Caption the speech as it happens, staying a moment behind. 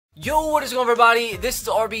Yo, what is going on, everybody? This is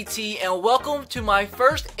RBT, and welcome to my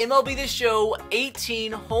first MLB The Show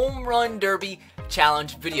 18 Home Run Derby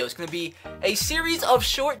Challenge video. It's going to be a series of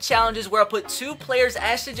short challenges where I put two players,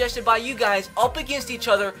 as suggested by you guys, up against each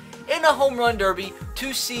other in a home run derby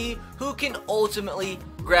to see who can ultimately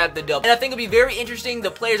grab the dub. And I think it'll be very interesting,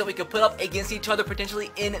 the players that we could put up against each other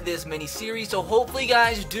potentially in this mini series. So hopefully you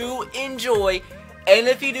guys do enjoy. And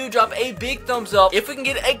if you do, drop a big thumbs up. If we can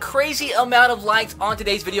get a crazy amount of likes on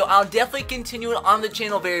today's video, I'll definitely continue it on the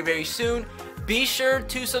channel very soon. Be sure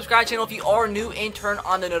to subscribe to the channel if you are new and turn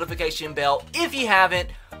on the notification bell if you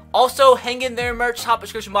haven't. Also, hang in there, merch, top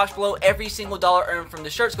description box below. Every single dollar earned from the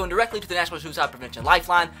shirts going directly to the National Suicide Prevention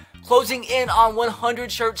Lifeline. Closing in on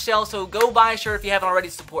 100 shirt sales, so go buy a shirt if you haven't already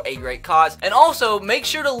to support a great cause. And also, make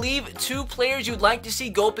sure to leave two players you'd like to see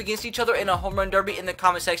go up against each other in a home run derby in the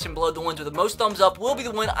comment section below. The ones with the most thumbs up will be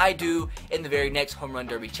the one I do in the very next home run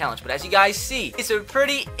derby challenge. But as you guys see, it's a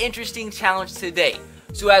pretty interesting challenge today.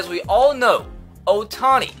 So as we all know,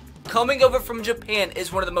 Ohtani, coming over from Japan,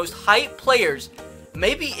 is one of the most hyped players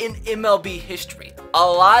maybe in MLB history. A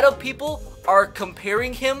lot of people are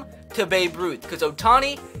comparing him to Babe Ruth because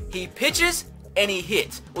Ohtani, he pitches and he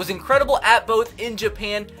hits. Was incredible at both in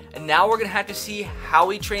Japan, and now we're going to have to see how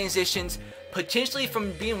he transitions potentially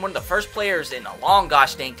from being one of the first players in a long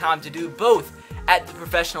gosh dang time to do both at the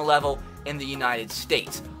professional level in the United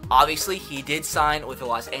States. Obviously, he did sign with the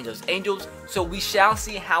Los Angeles Angels, so we shall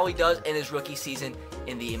see how he does in his rookie season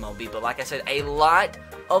in the MLB. But like I said, a lot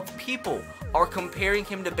of people are comparing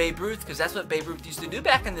him to Babe Ruth because that's what Babe Ruth used to do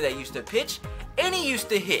back in the day. He used to pitch and he used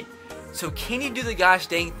to hit. So can he do the gosh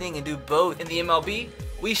dang thing and do both in the MLB?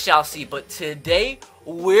 We shall see. But today,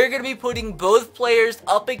 we're going to be putting both players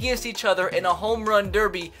up against each other in a home run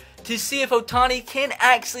derby to see if Ohtani can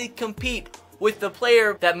actually compete with the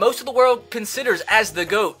player that most of the world considers as the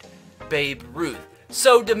GOAT, Babe Ruth.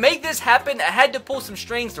 So to make this happen, I had to pull some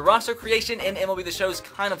strings. The roster creation in MLB The Show is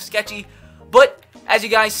kind of sketchy. But as you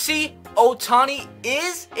guys see, Ohtani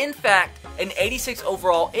is, in fact, an 86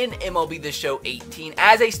 overall in MLB The Show 18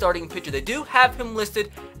 as a starting pitcher. They do have him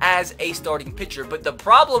listed as a starting pitcher, but the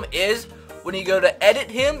problem is when you go to edit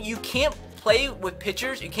him, you can't play with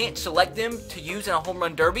pitchers. You can't select them to use in a home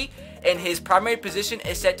run derby, and his primary position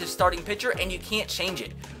is set to starting pitcher, and you can't change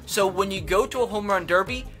it. So when you go to a home run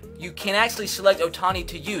derby, you can actually select Ohtani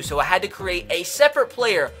to use. So I had to create a separate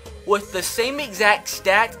player with the same exact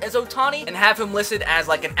stats as Ohtani and have him listed as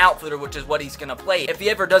like an outfielder, which is what he's going to play. If he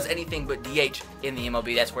ever does anything but DH in the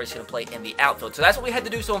MLB, that's where he's going to play in the outfield. So that's what we had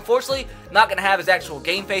to do. So unfortunately, not going to have his actual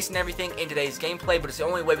game face and everything in today's gameplay, but it's the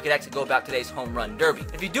only way we could actually go about today's home run derby.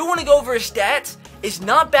 If you do want to go over his stats, it's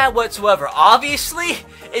not bad whatsoever. Obviously,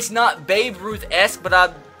 it's not Babe Ruth-esque, but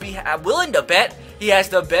I'm willing to bet he has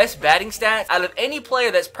the best batting stats out of any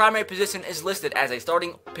player that's primary position is listed as a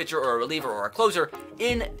starting pitcher or a reliever or a closer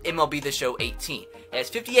in MLB The Show 18. He has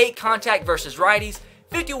 58 contact versus righties,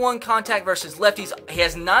 51 contact versus lefties. He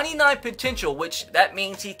has 99 potential, which that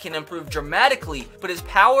means he can improve dramatically, but his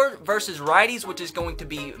power versus righties, which is going to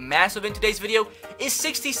be massive in today's video, is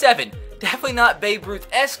 67. Definitely not Babe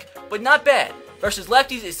Ruth-esque, but not bad. Versus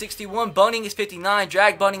lefties is 61, bunting is 59,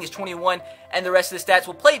 drag bunting is 21, and the rest of the stats.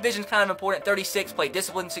 Well, plate vision is kind of important, 36, plate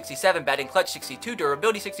discipline 67, batting clutch 62,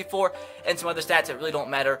 durability 64, and some other stats that really don't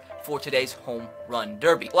matter for today's home run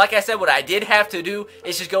derby. Like I said, what I did have to do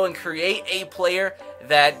is just go and create a player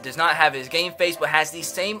that does not have his game face, but has these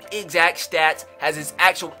same exact stats, has his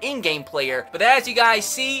actual in-game player. But as you guys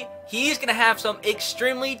see, he's going to have some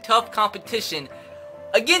extremely tough competition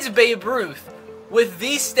against Babe Ruth with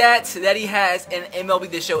these stats that he has in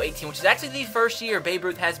MLB The Show 18, which is actually the first year Babe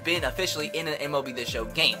Ruth has been officially in an MLB The Show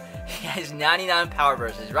game. He has 99 power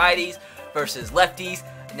versus righties versus lefties,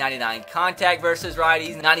 99 contact versus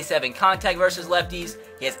righties, 97 contact versus lefties.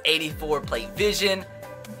 He has 84 plate vision.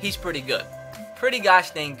 He's pretty good. Pretty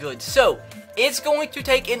gosh dang good. So, it's going to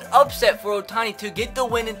take an upset for Ohtani to get the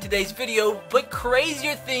win in today's video, but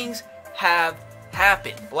crazier things have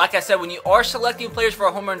happen. Like I said, when you are selecting players for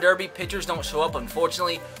a home run derby, pitchers don't show up,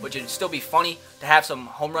 unfortunately, which would still be funny to have some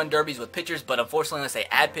home run derbies with pitchers, but unfortunately, unless they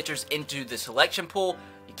add pitchers into the selection pool,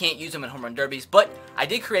 you can't use them in home run derbies. But I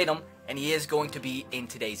did create him, and he is going to be in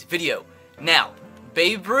today's video. Now,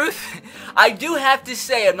 Babe Ruth, I do have to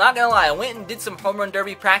say, I'm not gonna lie, I went and did some home run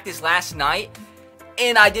derby practice last night,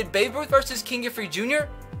 and I did Babe Ruth versus King Griffey Jr.,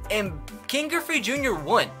 and King Griffey Jr.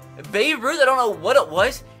 won. Babe Ruth, I don't know what it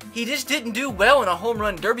was, he just didn't do well in a home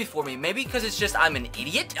run derby for me. Maybe because it's just I'm an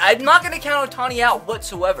idiot. I'm not going to count Ohtani out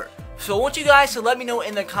whatsoever. So I want you guys to let me know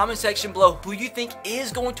in the comment section below who you think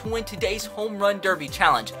is going to win today's home run derby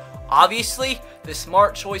challenge. Obviously, the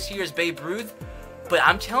smart choice here is Babe Ruth, But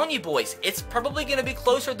I'm telling you boys, it's probably going to be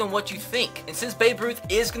closer than what you think. And since Babe Ruth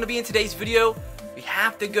is going to be in today's video, we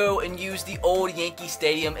have to go and use the old Yankee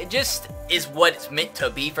Stadium. It just is what it's meant to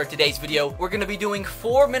be for today's video. We're going to be doing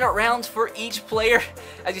 4-minute rounds for each player.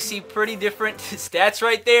 As you see, pretty different stats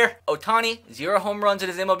right there. Ohtani, 0 home runs in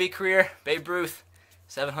his MLB career. Babe Ruth,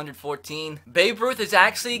 714. Babe Ruth is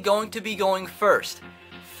actually going to be going first.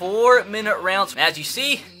 4-minute rounds. As you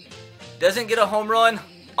see, doesn't get a home run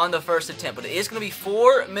on the first attempt, but it is going to be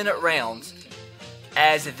 4-minute rounds,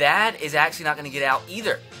 as that is actually not going to get out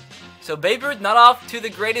either. So Babe Ruth not off to the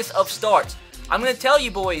greatest of starts. I'm going to tell you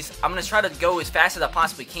boys, I'm going to try to go as fast as I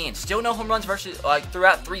possibly can. Still no home runs versus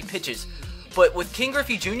throughout 3 pitches. But with King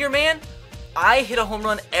Griffey Jr., man, I hit a home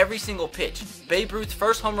run every single pitch. Babe Ruth's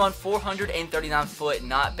first home run, 439 foot,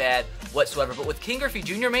 not bad whatsoever. But with King Griffey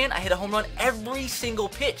Jr., man, I hit a home run every single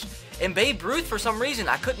pitch. And Babe Ruth, for some reason,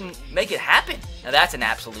 I couldn't make it happen. Now that's an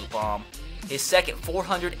absolute bomb. His second,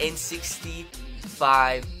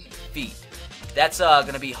 465 feet. That's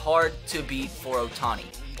going to be hard to beat for Ohtani.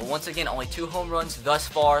 But once again, only 2 home runs thus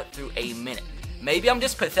far through a minute. Maybe I'm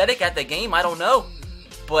just pathetic at the game, I don't know.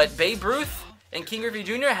 But Babe Ruth and King Griffey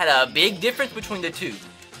Jr. had a big difference between the two.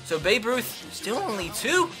 So Babe Ruth, still only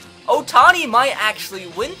 2. Ohtani might actually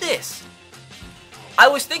win this. I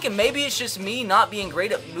was thinking maybe it's just me not being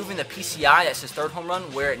great at moving the PCI, that's his 3rd home run,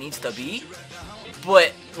 where it needs to be.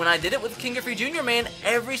 But when I did it with King Griffey Jr., man,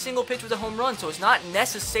 every single pitch was a home run, so it's not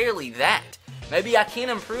necessarily that. Maybe I can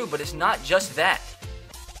improve, but it's not just that.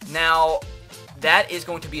 Now, that is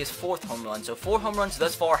going to be his 4th home run. So 4 home runs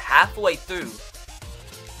thus far, halfway through.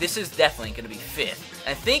 This is definitely going to be 5th.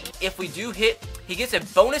 I think if we do hit, he gets a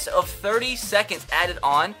bonus of 30 seconds added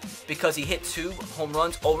on because he hit 2 home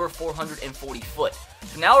runs over 440 foot.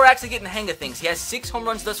 So now we're actually getting the hang of things. He has 6 home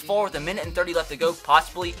runs thus far with 1:30 left to go,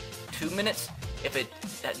 possibly 2 minutes if it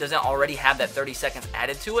doesn't already have that 30 seconds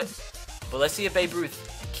added to it. But let's see if Babe Ruth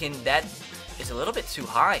can. That is a little bit too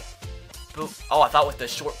high. Oh, I thought with the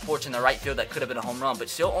short porch in the right field that could have been a home run, but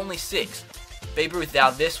still only 6. Babe Ruth, now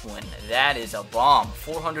this one, that is a bomb.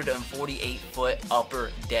 448 foot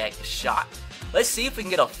upper deck shot. Let's see if we can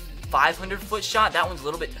get a 500 foot shot. That one's a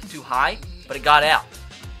little bit too high, but it got out.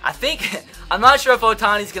 I think, I'm not sure if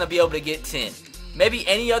Ohtani's going to be able to get 10. Maybe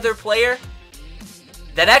any other player.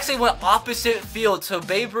 That actually went opposite field, so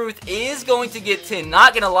Babe Ruth is going to get 10.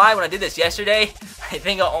 Not going to lie, when I did this yesterday, I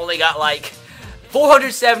think I only got like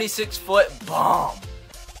 476 foot bomb.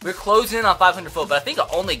 We're closing in on 500 foot, but I think I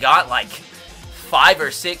only got like 5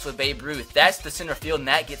 or 6 with Babe Ruth. That's the center field, and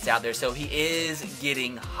that gets out there, so he is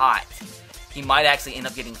getting hot. He might actually end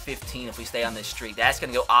up getting 15 if we stay on this streak. That's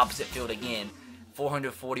going to go opposite field again.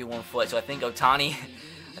 441 foot. So I think Ohtani,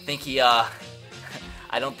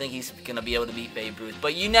 I don't think he's going to be able to beat Babe Ruth.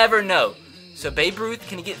 But you never know. So Babe Ruth,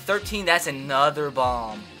 can he get 13? That's another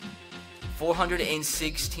bomb.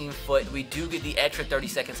 416 foot. We do get the extra 30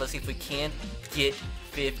 seconds. Let's see if we can get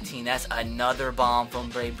 15. That's another bomb from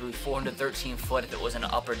Babe Ruth. 413 foot if it was an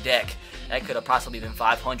upper deck. That could have possibly been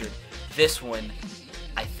 500. This one,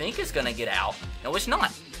 I think, is going to get out. No, it's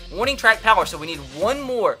not. Warning track power, so we need 1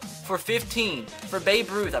 more for 15 for Babe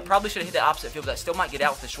Ruth. I probably should have hit the opposite field, but that still might get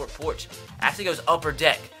out with the short porch. Actually goes upper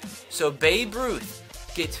deck. So Babe Ruth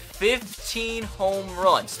gets 15 home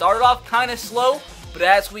runs. Started off kind of slow, but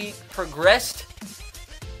as we progressed,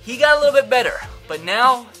 he got a little bit better. But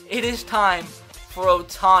now it is time for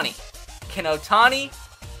Ohtani. Can Ohtani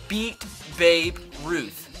beat Babe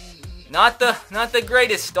Ruth? Not the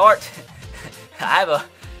greatest start. I have a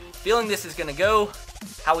feeling this is going to go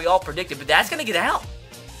how we all predicted, but that's going to get out.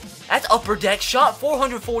 That's upper deck shot,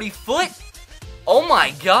 440 foot. Oh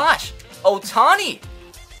my gosh. Ohtani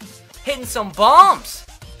hitting some bombs.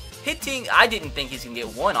 I didn't think he's going to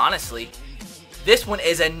get 1, honestly. This one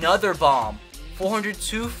is another bomb,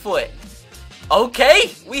 402 foot.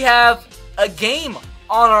 Okay, we have a game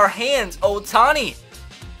on our hands. Ohtani,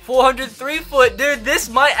 403 foot. Dude, this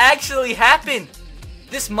might actually happen.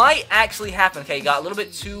 This might actually happen. Okay, got a little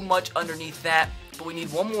bit too much underneath that, but we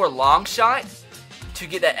need 1 more long shot to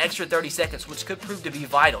get that extra 30 seconds, which could prove to be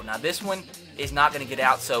vital. Now, this one is not going to get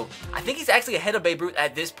out, so I think he's actually ahead of Babe Ruth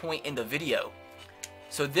at this point in the video.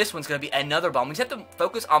 So this one's going to be another bomb. We just have to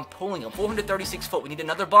focus on pulling him. 436 foot. We need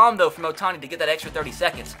another bomb, though, from Ohtani to get that extra 30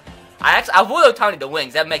 seconds. I want Ohtani to win,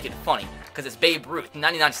 because that'd make it funny, because it's Babe Ruth.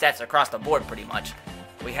 99 stats across the board, pretty much.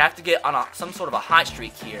 We have to get on some sort of a hot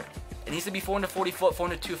streak here. It needs to be 440 foot,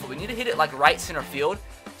 402 foot. We need to hit it like right center field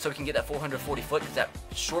so we can get that 440 foot, because that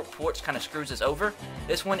short porch kind of screws us over.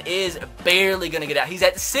 This one is barely going to get out. He's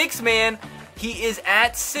at 6, man. He is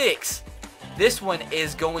at 6. This one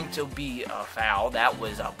is going to be a foul. That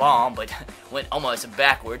was a bomb, but went almost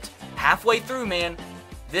backwards. Halfway through, man.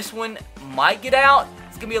 This one might get out.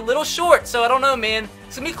 It's going to be a little short, so I don't know, man.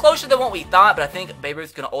 It's going to be closer than what we thought, but I think Babe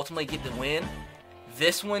Ruth's going to ultimately get the win.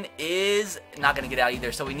 This one is not going to get out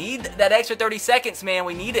either, so we need that extra 30 seconds, man.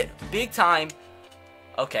 We need it big time.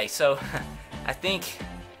 Okay, so I think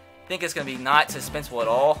it's going to be not suspenseful at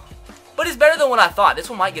all. But it's better than what I thought. This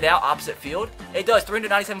one might get out opposite field. It does,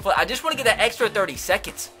 397 foot. I just want to get that extra 30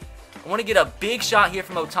 seconds. I want to get a big shot here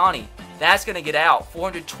from Ohtani. That's going to get out,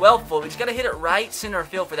 412 foot. We just got to hit it right center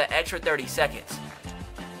field for that extra 30 seconds.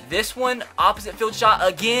 This one, opposite field shot,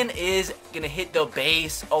 again, is going to hit the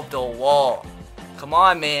base of the wall. Come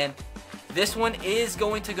on, man. This one is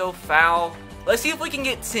going to go foul. Let's see if we can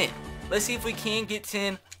get 10. Let's see if we can get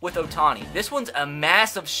 10 with Ohtani. This one's a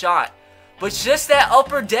massive shot. But just that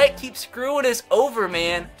upper deck keeps screwing us over,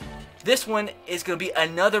 man. This one is going to be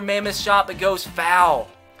another mammoth shot, but goes foul.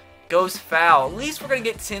 Goes foul. At least we're going to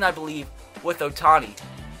get 10, I believe, with Ohtani.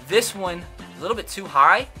 This one, a little bit too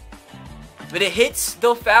high. But it hits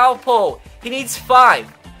the foul pole. He needs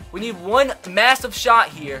 5. We need one massive shot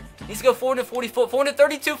here. He needs to go 440 foot,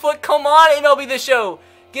 432 foot. Come on, MLB The Show.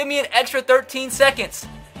 Give me an extra 13 seconds.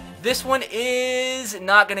 This one is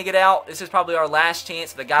not going to get out. This is probably our last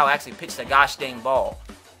chance. The guy will actually pitch the gosh dang ball.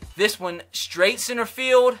 This one straight center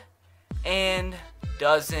field and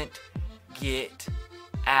doesn't get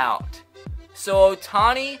out. So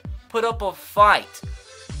Ohtani put up a fight.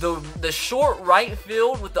 The short right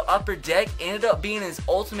field with the upper deck ended up being his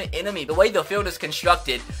ultimate enemy. The way the field is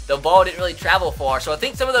constructed, the ball didn't really travel far. So I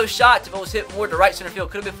think some of those shots, if it was hit more to right center field,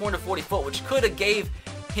 could have been 440 foot, which could have gave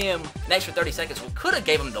him an extra 30 seconds, which could have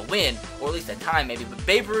gave him the win, or at least a time maybe. But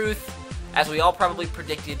Babe Ruth, as we all probably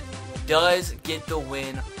predicted, does get the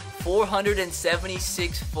win.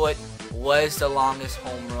 476 foot was the longest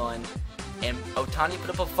home run, and Ohtani put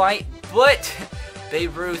up a fight, but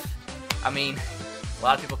Babe Ruth, I mean, a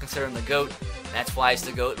lot of people consider him the GOAT, and that's why it's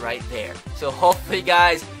the GOAT right there. So hopefully,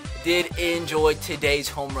 guys, did enjoy today's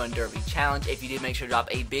Home Run Derby challenge. If you did, make sure to drop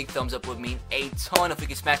a big thumbs up, would mean a ton. If we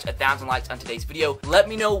could smash 1,000 likes on today's video, let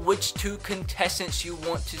me know which 2 contestants you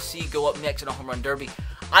want to see go up next in a Home Run Derby.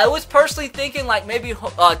 I was personally thinking like maybe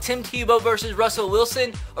Tim Tebow versus Russell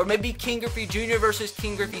Wilson, or maybe King Griffey Jr. versus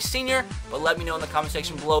King Griffey Sr., but let me know in the comment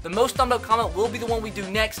section below. The most thumbed up comment will be the one we do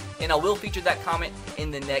next, and I will feature that comment in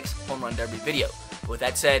the next Home Run Derby video. With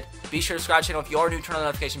that said, be sure to subscribe to the channel if you are new, turn on the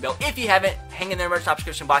notification bell. If you haven't, hang in there in the top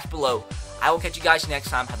description box below. I will catch you guys next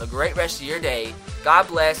time. Have a great rest of your day. God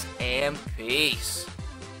bless and peace.